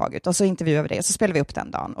ser din dag ut? Och så intervjuar vi det och så spelar vi upp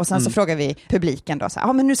den dagen. Och sen så frågar vi publiken då så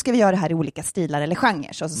här, men nu ska vi göra det här i olika stilar eller genrer.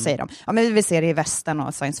 Och så säger de, men vi vill se det i western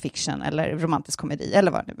och science fiction eller romantisk komedi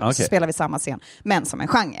eller vad det nu. Så spelar vi samma scen, men som en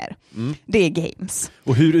genre. Det är Games.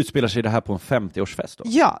 Och hur utspelar sig det här på en 50-årsfest då?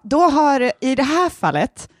 Ja, då har i det här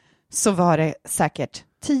fallet så var det säkert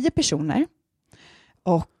 10 personer.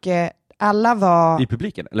 Och alla var... I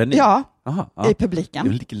publiken? Eller ni? Ja, Aha, i publiken.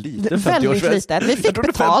 Det är lite liten 50-årsfest. Väldigt liten. Vi fick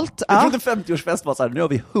betalt. Jag trodde 50-årsfest var så här, nu har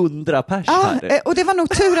vi 100 pers här. Och det var nog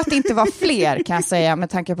tur att det inte var fler, kan jag säga, med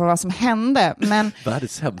tanke på vad som hände. Men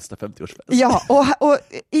världens sämsta 50-årsfest. Ja, och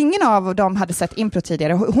ingen av dem hade sett impro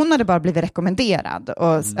tidigare. Hon hade bara blivit rekommenderad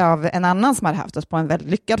av en annan som hade haft oss på en väldigt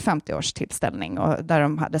lyckad 50-årstillställning och där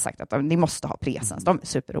de hade sagt att ni måste ha presens. De är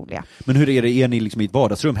superroliga. Men hur är det? Är ni liksom i ett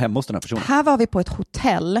vardagsrum hemma hos den här personen? Här var vi på ett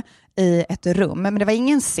hotell i ett rum, men det var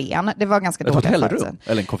ingen scen. Det var ganska dåligt. Ett hotellrum?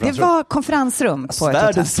 Eller en konferensrum? Det var konferensrum på ett hotell.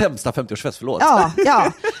 Världens sämsta 50-årsfest, förlåt. Ja.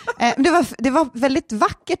 Det var väldigt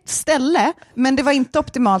vackert ställe, men det var inte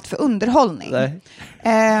optimalt för underhållning. Nej.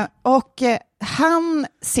 Och han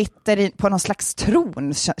sitter på någon slags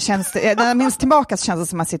tron. När jag minns tillbaka så känns det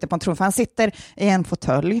som att han sitter på en tron, för han sitter i en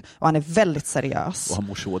fåtölj och han är väldigt seriös. Och han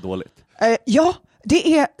mår så dåligt. Ja,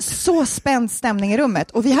 det är så spänd stämning i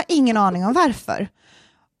rummet och vi har ingen aning om varför.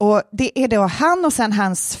 Och det är då han och sen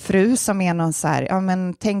hans fru som är någon så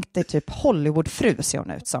här, tänk dig typ Hollywoodfru ser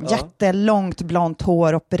hon ut som. Ja. Jättelångt blont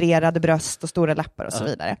hår, opererade bröst och stora lappar och så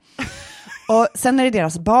vidare. Och sen är det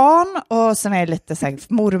deras barn och sen är det lite så här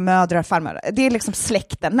mormödrar, farmödrar. Det är liksom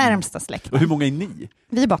släkten, närmsta släkten. Och hur många är ni?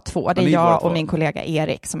 Vi är bara 2. Det är jag och min kollega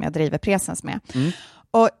Erik som jag driver presens med.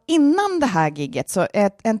 Och innan det här gigget, så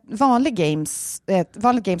ett vanlig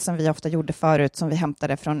game som vi ofta gjorde förut, som vi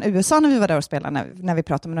hämtade från USA när vi var där och spelade, när vi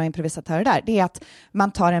pratade med några improvisatörer där, det är att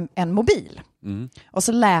man tar en mobil och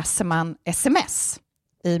så läser man sms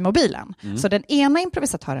i mobilen. Så den ena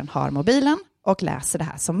improvisatören har mobilen och läser det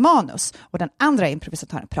här som manus, och den andra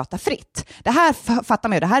improvisatören pratar fritt. Det här fattar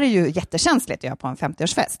man ju, det här är ju jättekänsligt att göra på en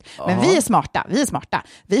 50-årsfest. Men vi är smarta.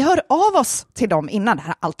 Vi hör av oss till dem innan, det här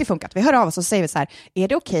har alltid funkat. Vi hör av oss och säger så här: är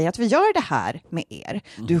det okej att vi gör det här med er?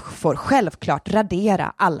 Du får självklart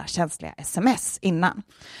radera alla känsliga sms innan.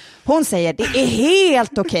 Hon säger, det är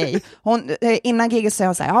helt okej. Innan giget säger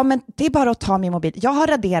hon så här: ja, men det är bara att ta min mobil. Jag har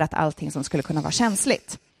raderat allting som skulle kunna vara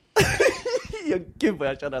känsligt. Gud vad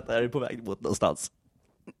jag känner att det här är på väg mot någonstans.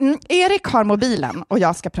 Erik har mobilen och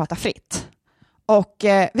jag ska prata fritt. Och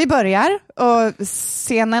vi börjar, och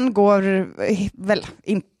scenen går väl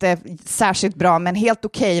inte särskilt bra, men helt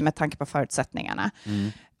okej med tanke på förutsättningarna.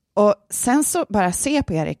 Och sen så bara ser jag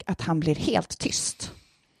på Erik att han blir helt tyst.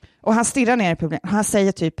 Och han stirrar ner i publiken. Han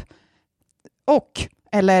säger typ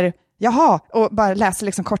eller jaha, och bara läser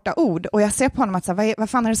liksom korta ord. Och jag ser på honom att så här, vad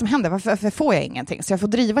fan är det som händer? Varför får jag ingenting? Så jag får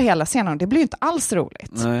driva hela scenen, och det blir ju inte alls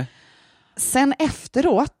roligt. Nej. Sen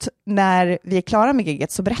efteråt, när vi är klara med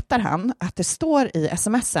giget, så berättar han att det står i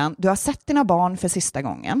sms:en: du har sett dina barn för sista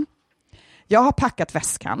gången. Jag har packat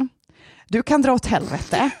väskan. Du kan dra åt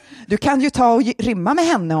helvete. Du kan ju ta och rymma med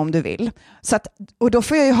henne om du vill. Så att, och då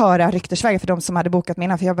får jag ju höra ryktesvägen för de som hade bokat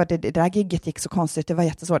mina, för jag bara, det där gigget gick så konstigt, det var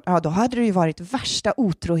jättesvårt. Ja, då hade det ju varit värsta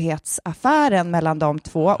otrohetsaffären mellan de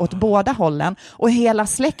två åt båda hållen, och hela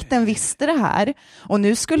släkten visste det här, och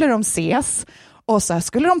nu skulle de ses. Och så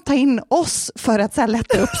skulle de ta in oss för att så här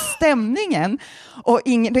lätta upp stämningen. Och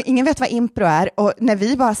ingen vet vad impro är. Och när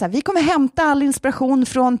vi bara så här, vi kommer hämta all inspiration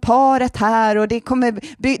från paret här, och det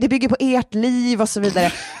bygger på ert liv och så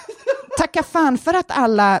vidare. Tacka fan för att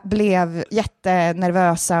alla blev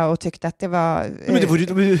jättenervösa och tyckte att det var... Men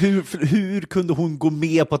hur kunde hon gå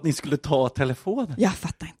med på att ni skulle ta telefonen? Jag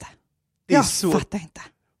fattar inte. Fattar inte.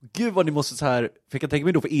 Gud vad ni måste så här, för jag kan tänka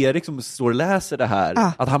mig då för Erik som står och läser det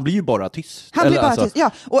här, att han blir ju bara tyst. Han blir bara tyst,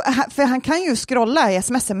 ja. Och för han kan ju scrolla i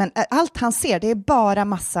sms, men allt han ser, det är bara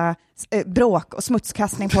massa bråk och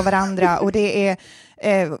smutskastning på varandra, och det är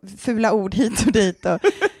fula ord hit och dit.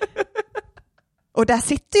 Och där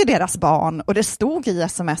sitter ju deras barn, och det stod i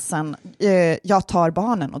sms:en: jag tar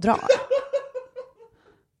barnen och drar.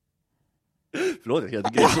 Förlåt, jag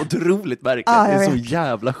tycker det är så otroligt märkligt. Det är så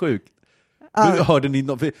jävla sjukt. Hörde ni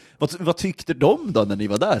vad tyckte de då när ni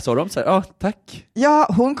var där? Sa de så här, tack? Ja,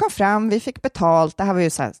 hon kom fram, vi fick betalt. Det här var ju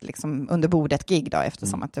så här, liksom under bordet gig då,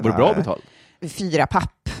 eftersom att det var bra betalt? 4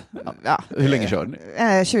 papp. Ja. Hur länge kör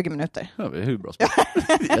ni? 20 minuter. Ja, det är hur bra spel.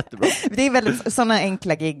 Det är jättebra. Det är väldigt sådana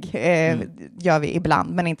enkla gig gör vi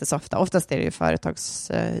ibland, men inte så ofta. Oftast är det ju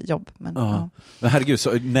företagsjobb. Men herregud,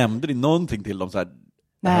 så nämnde ni någonting till dem så här?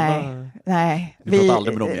 Nej. Vi pratade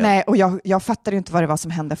aldrig med dem igen. Nej, och jag fattade ju inte vad det var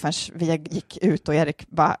som hände förrän vi gick ut, och Erik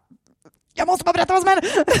bara: jag måste bara berätta vad som hände.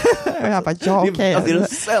 Och jag bara, ja okej. Det är den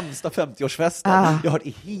sämsta 50-årsfesten jag har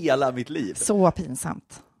i hela mitt liv. Så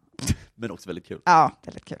pinsamt. Men också väldigt kul. Ja,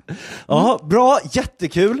 väldigt kul. Ja, bra,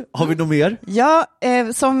 jättekul. Har vi något mer? Ja,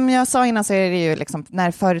 som jag sa innan så är det ju liksom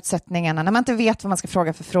när man inte vet vad man ska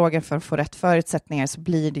fråga för frågor för att få rätt förutsättningar, så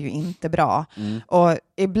blir det ju inte bra. Och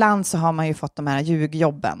ibland så har man ju fått de här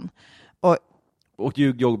ljugjobben. Och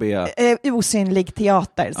ljugjobb är? Osynlig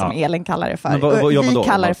teater, som Elin kallar det för. Men vad gör man då? Vi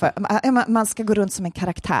kallar det för, man ska gå runt som en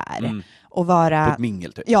karaktär. Och vara... På ett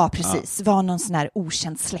mingel typ. Ja, precis. Vara någon sån här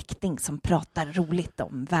okänd släkting som pratar roligt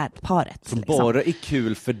om värdparet. Som liksom bara är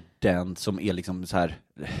kul för den som är liksom så här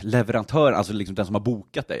leverantör, alltså liksom den som har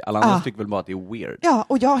bokat dig. Alla andra tycker väl bara att det är weird. Ja,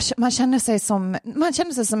 och man känner sig som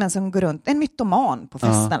en som går runt, en mytoman på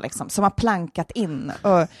festen liksom, som har plankat in.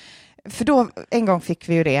 För då, en gång fick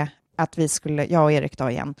vi ju det, att jag och Erik då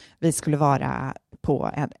igen, vi skulle vara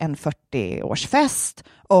på en 40-årsfest,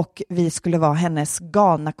 och vi skulle vara hennes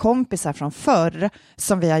Ghana-kompisar från förr,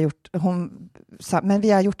 som vi har gjort. Men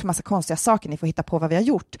vi har gjort en massa konstiga saker, ni får hitta på vad vi har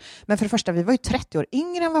gjort. Men för det första, vi var ju 30 år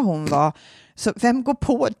yngre än vad hon var, så vem går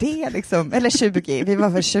på det liksom? Eller 20, vi var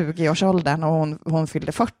för 20-årsåldern och hon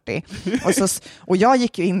fyllde 40. Och jag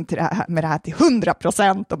gick ju in till det här till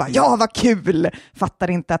 100% och bara, ja vad kul!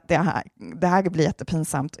 Fattar inte att det här blir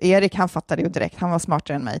jättepinsamt. Erik, han fattade ju direkt, han var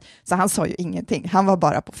smartare än mig, så han sa ju ingenting. Han var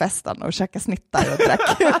bara på festen och käkade snittar och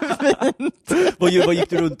drack fint. Vad gick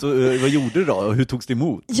du runt och vad gjorde du då? Och hur togs det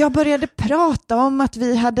emot? Jag började prata om att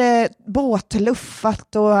vi hade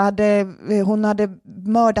båtluffat och hon hade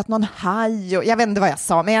mördat någon haj nej, och jag vet inte vad jag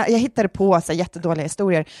sa, men jag hittade på så här jättedåliga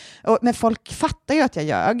historier. Men folk fattar ju att jag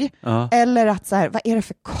ljög. Eller att så här, vad är det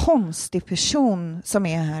för konstig person som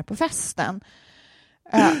är här på festen?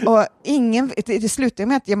 Och det slutade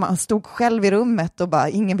med att man stod själv i rummet och bara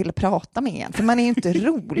ingen ville prata med en, för man är ju inte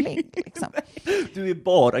rolig liksom. Du är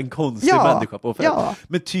bara en konstig människa på fest.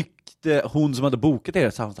 Men tyckte hon som hade bokat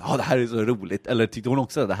det så det här är så roligt, eller tyckte hon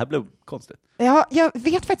också att det här blev konstigt? Ja, jag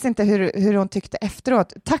vet faktiskt inte hur hon tyckte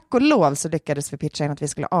efteråt. Tack och lov så lyckades vi pitcha in att vi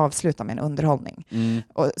skulle avsluta med en underhållning.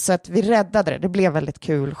 Så att vi räddade det. Det blev väldigt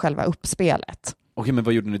kul, själva uppspelet. Okej, men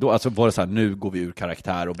vad gjorde ni då? Alltså var det så här, nu går vi ur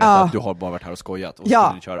karaktär och berättar att du har bara varit här och skojat? Och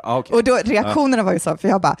ni köra. Okay. Och då reaktionerna var ju så, för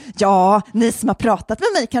jag bara, ni som har pratat med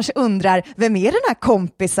mig kanske undrar, vem är den här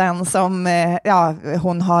kompisen som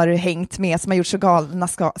hon har hängt med, som har gjort så galna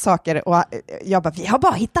saker? Och jag bara, vi har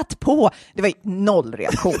bara hittat på. Det var ju 0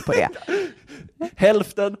 reaktion på det.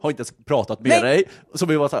 Hälften har inte pratat med dig, så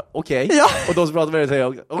vi var så här, okej. Och de som pratar med dig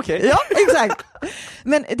säger okej. Ja, exakt.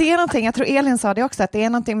 Men det är någonting, jag tror Elin sa det också, att det är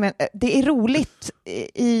någonting med, det är roligt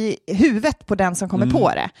i huvudet på den som kommer på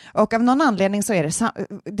det. Och av någon anledning så är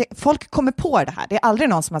det folk kommer på det här. Det är aldrig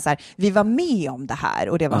någon som har så här, vi var med om det här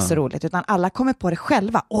och det var så roligt, utan alla kommer på det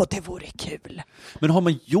själva. Det vore kul. Men har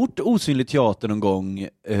man gjort osynlig teater någon gång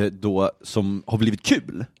då som har blivit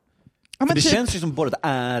kul? För det känns ju som bara det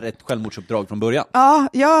är ett självmordsuppdrag från början. Ja,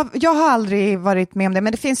 jag har aldrig varit med om det,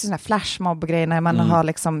 men det finns ju såna här flashmob-grejer när man har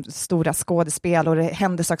liksom stora skådespel och det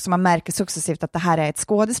händer saker som man märker successivt att det här är ett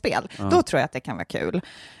skådespel. Då tror jag att det kan vara kul.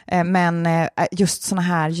 Men just såna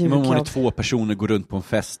här ljudjobb... Men om man är 2 personer går runt på en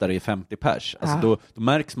fest där det är 50 pers, alltså då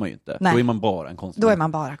märks man ju inte. Nej. Då är man bara en konstig. Då är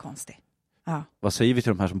man bara konstig. Ja. Vad säger vi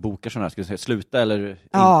till de här som bokar sådana här? Ska vi säga sluta eller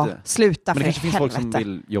inte? Sluta, men det för kanske finns folk som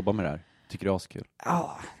vill jobba med det här. Tycker det är askul.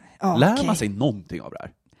 Lär man sig någonting av det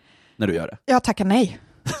här när du gör det? Jag tackar nej.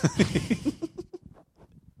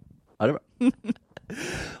 Ja, det är bra.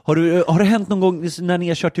 Har det hänt någon gång när ni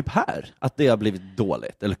har kört typ här att det har blivit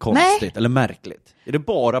dåligt eller konstigt eller märkligt? Är det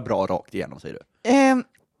bara bra rakt igenom, säger du?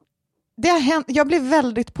 Det har hänt, jag blir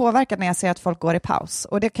väldigt påverkad när jag ser att folk går i paus.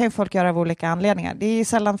 Och det kan ju folk göra av olika anledningar. Det är ju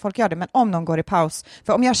sällan folk gör det, men om någon går i paus.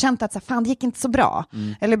 För om jag har känt att fan, det gick inte så bra.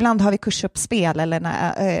 Eller ibland har vi kursuppspel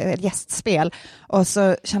eller gästspel. Och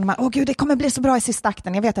så känner man, gud, det kommer bli så bra i sista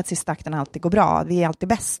akten. Jag vet att sista akten alltid går bra. Vi är alltid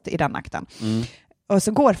bäst i den akten. Och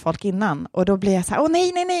så går folk innan. Och då blir jag så här,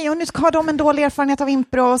 nej. Och nu har de en dålig erfarenhet av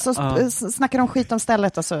impro. Och så snackar de skit om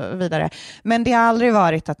stället och så vidare. Men det har aldrig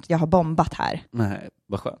varit att jag har bombat här. Nej,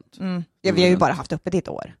 vad skönt. Vi har ju bara haft uppe det ett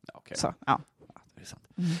år. Okay. Så,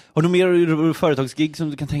 Har du mer företagsgig som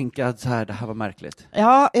du kan tänka att så här, det här var märkligt?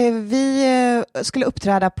 Ja, vi skulle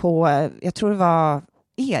uppträda på, jag tror det var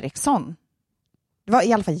Ericsson. Det var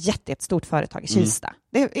i alla fall ett stort företag i Kista.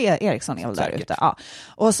 Det är Ericsson är väl där ute. Ja.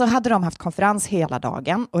 Och så hade de haft konferens hela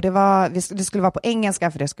dagen. Och det skulle vara på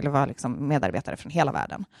engelska, för det skulle vara liksom medarbetare från hela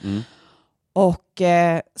världen. Och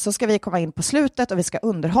så ska vi komma in på slutet och vi ska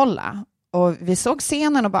underhålla. Och vi såg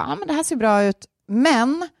scenen och bara, men det här ser bra ut.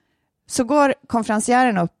 Men så går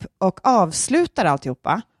konferencieren upp och avslutar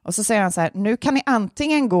alltihopa. Och så säger han så här, nu kan ni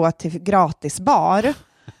antingen gå till gratisbar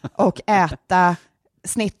och äta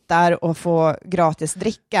snittar och få gratis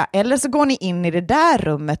dricka. Eller så går ni in i det där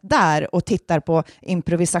rummet där och tittar på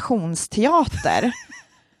improvisationsteater.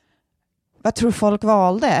 Vad tror folk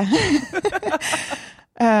valde?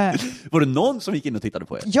 Var det någon som gick in och tittade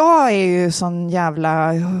på er? Jag är ju sån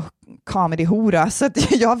jävla comedy-hora, så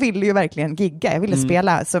att jag ville ju verkligen gigga. Jag ville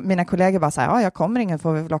spela. Så mina kollegor bara så här, jag kommer, ingen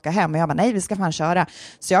får vi åka hem. Och jag bara, nej, vi ska fan köra.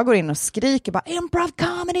 Så jag går in och skriker bara, improv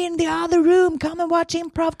comedy in the other room, come and watch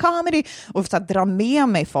improv comedy. Och så drar med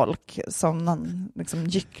mig folk som någon liksom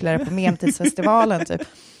gycklare på Medeltidsfestivalen typ.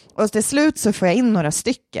 Och till slut så får jag in några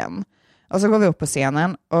stycken. Och så går vi upp på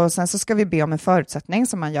scenen och sen så ska vi be om en förutsättning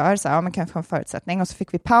som man gör. Så här, man kan få en förutsättning. Och så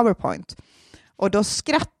fick vi PowerPoint. Och då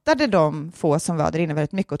skrattade de få som var där inne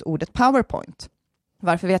väldigt mycket åt ordet PowerPoint.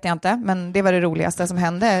 Varför vet jag inte, men det var det roligaste som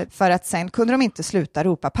hände. För att sen kunde de inte sluta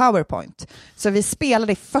ropa PowerPoint. Så vi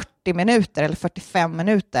spelade i 40 minuter eller 45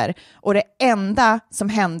 minuter. Och det enda som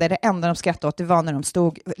hände, det enda de skrattade åt, det var när de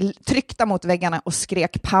stod tryckta mot väggarna och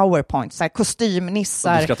skrek PowerPoint. Så här,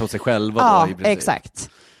 kostymnissar. Och de skrattade åt sig själva då? I princip. Exakt.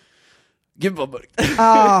 Gud vad mörkt.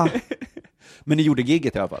 Men ni gjorde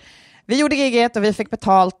gigget i alla fall? Vi gjorde giget och vi fick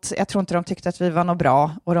betalt. Jag tror inte de tyckte att vi var något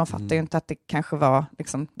bra. Och de fattade ju inte att det kanske var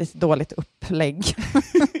liksom lite dåligt upplägg.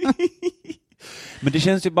 Men det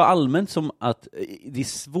känns ju bara allmänt som att det är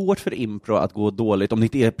svårt för impro att gå dåligt om det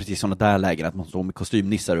inte är precis sådana där lägen att man står med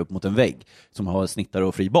kostymnissar upp mot en vägg som har snittar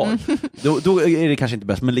och fri bar. Då är det kanske inte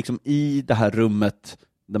bäst. Men liksom i det här rummet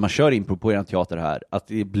där man kör impro på er teater här, att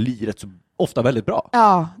det blir ett så ofta väldigt bra.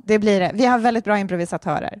 Ja, det blir det. Vi har väldigt bra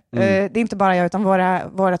improvisatörer. Det är inte bara jag, utan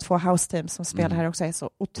våra 2 house-team som spelar här också är så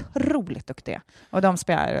otroligt duktiga. Och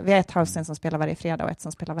vi har ett house-team som spelar varje fredag och ett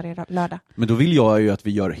som spelar varje lördag. Men då vill jag ju att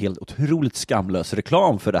vi gör helt otroligt skamlös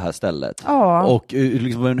reklam för det här stället. Ja. Och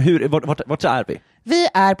liksom, vart är vi? Vi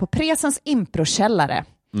är på Presens improkällare.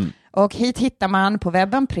 Och hit hittar man på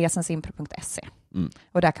webben presensimpro.se.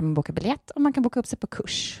 Och där kan man boka biljett och man kan boka upp sig på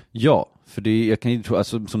kurs. Ja, för jag kan ju tro,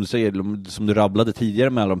 alltså, som du säger, som du rabblade tidigare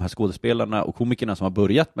med alla de här skådespelarna och komikerna som har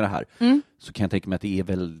börjat med det här, så kan jag tänka mig att det är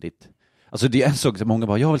väldigt... Alltså det är en sak som många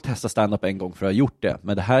bara, jag vill testa stand-up en gång för att ha gjort det.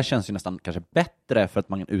 Men det här känns ju nästan kanske bättre för att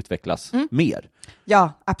man utvecklas mer.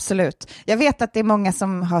 Ja, absolut. Jag vet att det är många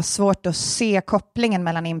som har svårt att se kopplingen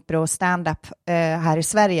mellan impro och stand-up här i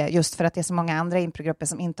Sverige. Just för att det är så många andra improgrupper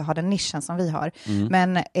som inte har den nischen som vi har.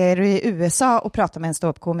 Men är du i USA och pratar med en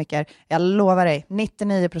ståuppkomiker, jag lovar dig,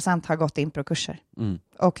 99% har gått improkurser.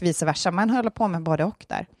 Och vice versa. Man håller på med både och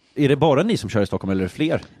där. Är det bara ni som kör i Stockholm eller är det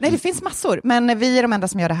fler? Nej, det finns massor, men vi är de enda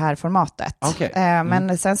som gör det här formatet. Okay.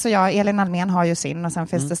 Men sen så Elin Almén har ju sin, och sen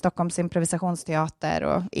finns det Stockholms improvisationsteater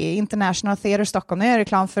och International Theatre Stockholm. Nu är det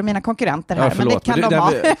reklam för mina konkurrenter här, men det kan de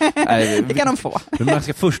ha. Det kan de få. Men man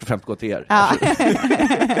ska först och främst gå till er. Ja.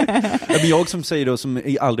 Men jag som säger då, som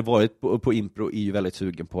aldrig varit på impro, är ju väldigt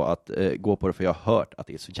sugen på att gå på det, för jag har hört att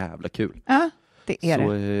det är så jävla kul. Ja, det är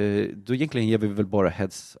så, det. Då egentligen ger vi väl bara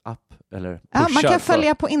heads up. Eller man kan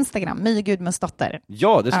följa på Instagram, My Gudmundsdotter.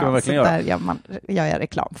 Ja, det ska man verkligen göra. Där gör jag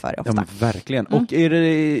reklam för ofta. Ja, men verkligen. Och är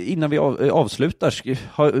det, innan vi avslutar,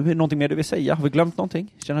 har vi någonting mer du vill säga? Har vi glömt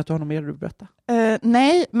någonting? Känner att du har något mer du vill berätta?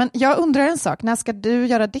 Nej, men jag undrar en sak. När ska du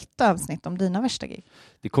göra ditt avsnitt om dina värsta gig?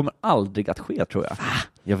 Det kommer aldrig att ske, tror jag.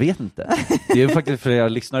 Jag vet inte. Det är faktiskt flera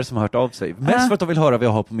lyssnare som har hört av sig. Mest för att de vill höra vad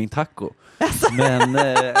jag har på min taco. Men,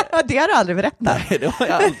 det har du aldrig berättat. Nej, det har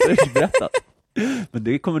jag aldrig berättat. Men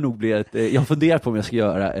det kommer nog bli jag funderar på om jag ska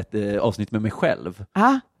göra ett avsnitt med mig själv.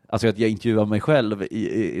 Alltså att jag intervjuar mig själv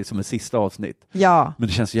som ett sista avsnitt. Ja. Men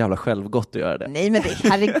det känns så jävla självgott att göra det. Nej, men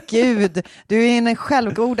herregud. Du är i den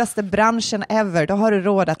självgodaste branschen ever. Då har du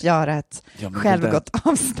råd att göra ett självgott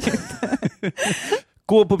avsnitt.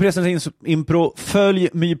 Gå på Presens Impro. Följ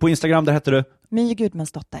My på Instagram, där heter du My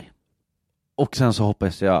Gudmundsdotter. Och sen så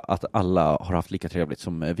hoppas jag att alla har haft lika trevligt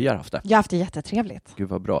som vi har haft det. Jag har haft det jättetrevligt. Gud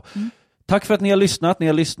vad bra. Tack för att ni har lyssnat. Ni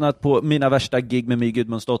har lyssnat på mina värsta gig med My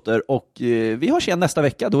Gudmundsdotter. Och vi hörs igen nästa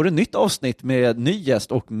vecka. Då är det ett nytt avsnitt med ny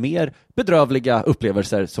gäst och mer bedrövliga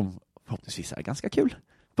upplevelser som förhoppningsvis är ganska kul.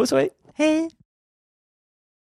 Puss och hej! Hej!